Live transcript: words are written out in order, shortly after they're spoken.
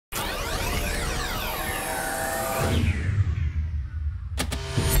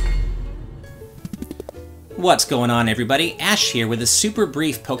What's going on, everybody? Ash here with a super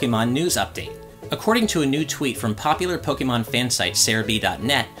brief Pokemon news update. According to a new tweet from popular Pokemon fan site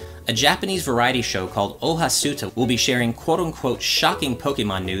Cerebi.net, a Japanese variety show called Oha Suta will be sharing quote-unquote shocking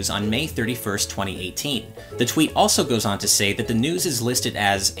Pokemon news on May 31st, 2018. The tweet also goes on to say that the news is listed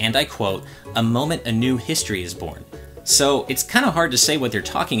as, and I quote, "a moment a new history is born." So it's kind of hard to say what they're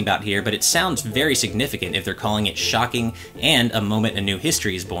talking about here, but it sounds very significant if they're calling it shocking and a moment a new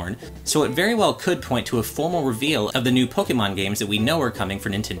history is born, so it very well could point to a formal reveal of the new Pokemon games that we know are coming for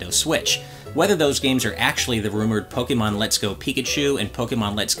Nintendo Switch. Whether those games are actually the rumored Pokemon Let's Go Pikachu and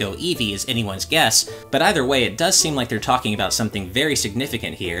Pokemon Let's Go Eevee is anyone's guess, but either way it does seem like they're talking about something very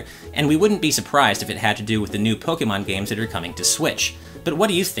significant here, and we wouldn't be surprised if it had to do with the new Pokemon games that are coming to Switch. But what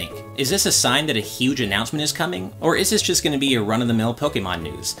do you think? Is this a sign that a huge announcement is coming? Or is this just going to be your run-of-the-mill Pokemon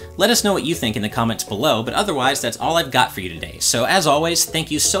news? Let us know what you think in the comments below, but otherwise that's all I've got for you today. So as always,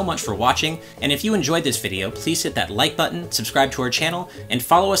 thank you so much for watching, and if you enjoyed this video, please hit that like button, subscribe to our channel, and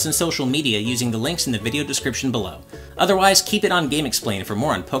follow us on social media using the links in the video description below. Otherwise, keep it on GameXplain for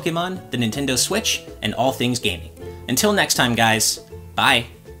more on Pokemon, the Nintendo Switch, and all things gaming. Until next time, guys, bye!